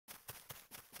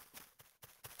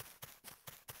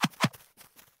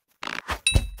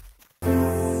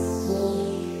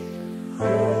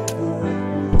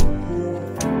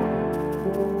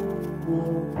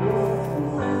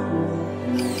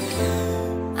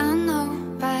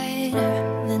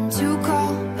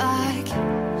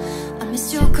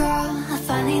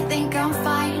finally think I'm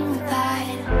fine with that.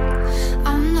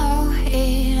 I know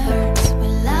it hurts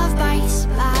when love bites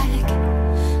back,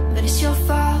 but it's your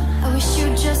fault, I wish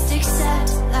you'd just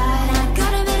accept that. I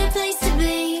got a better place to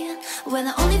be, where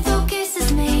the only focus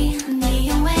is me. Me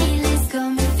and weightless got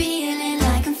me feeling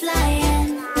like I'm flying.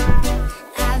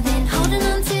 I've been holding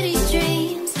on to these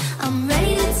dreams, I'm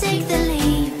ready to take the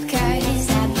leap, 'cause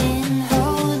I've been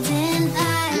holding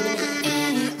that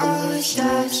in all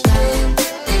stars.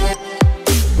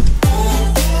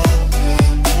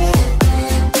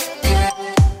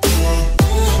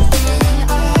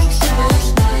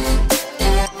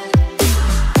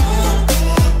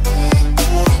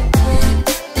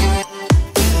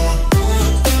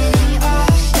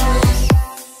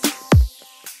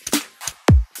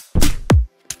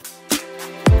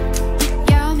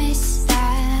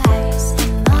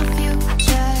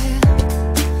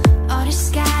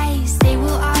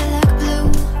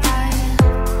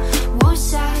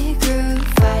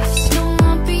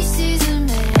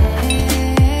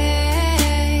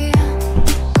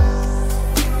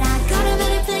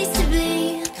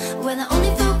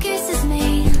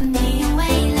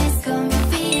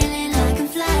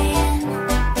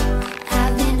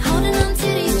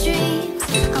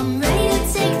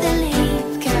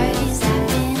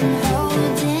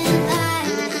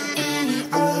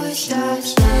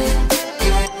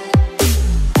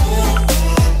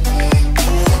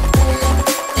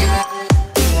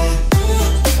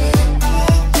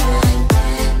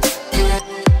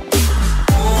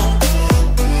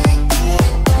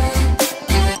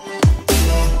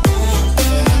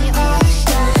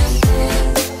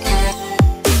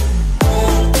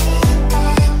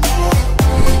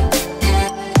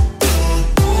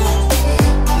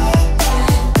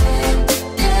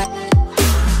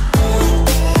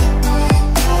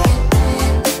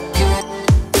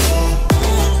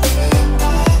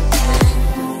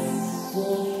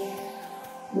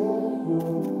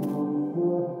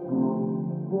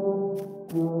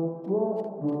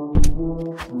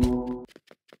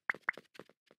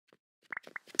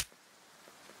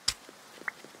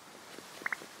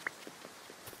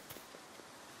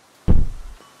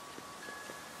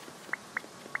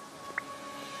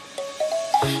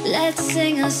 Let's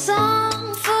sing a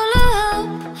song full of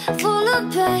hope, full of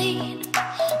pain.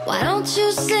 Why don't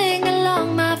you sing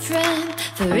along, my friend?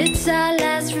 For it's our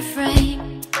last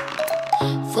refrain.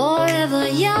 Forever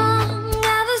young,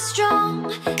 ever strong,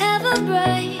 ever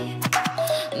brave.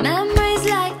 Memories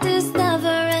like this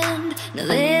never end, no,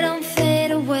 they don't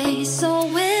fade away. So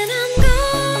when I'm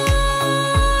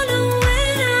gone, oh,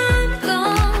 when I'm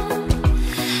gone,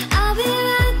 I'll be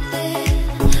right there,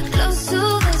 close to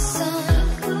the sun.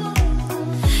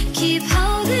 Keep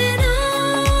holding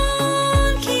on,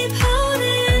 keep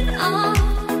holding on,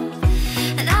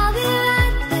 and I'll be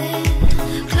right there,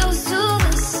 close to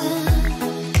the sun,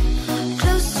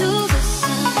 close to the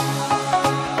sun.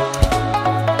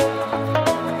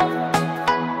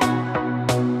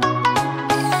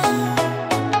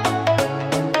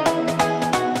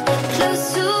 Close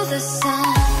to the sun.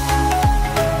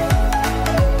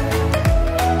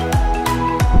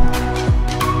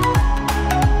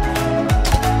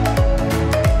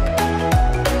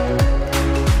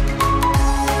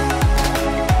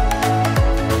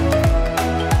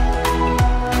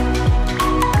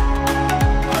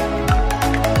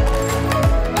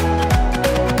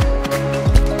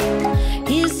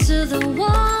 Here's to the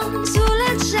ones who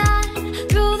let shine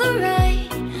through the rain,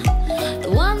 the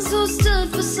ones who stood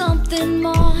for something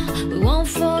more. We won't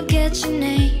forget your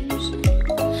names.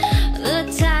 The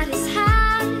tide is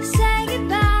high, say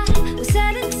goodbye, we're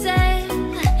setting sail,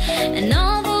 and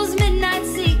all those midnight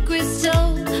secrets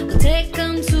told, we'll take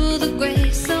them to the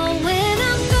grave. So when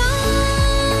I'm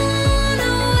gone,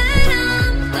 oh, when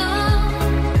I'm gone,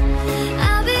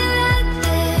 I'll be right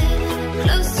there,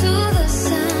 close to the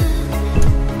sun.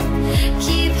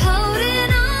 Keep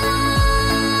holding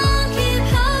on,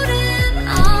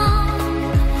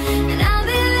 and I'll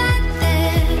be right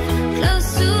there, close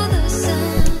to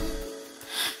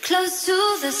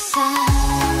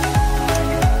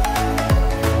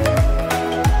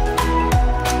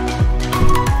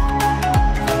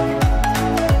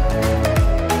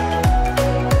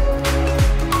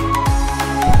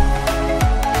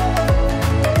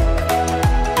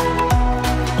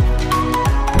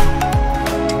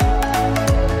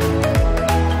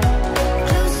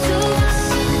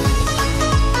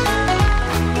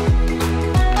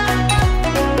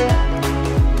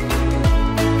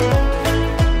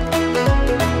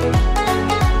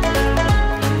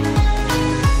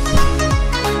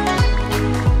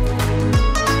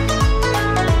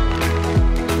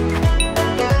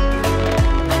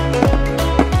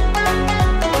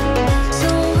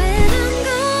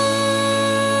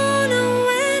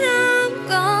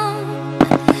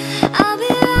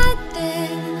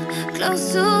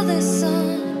close to the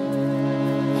sun.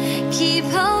 Keep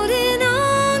holding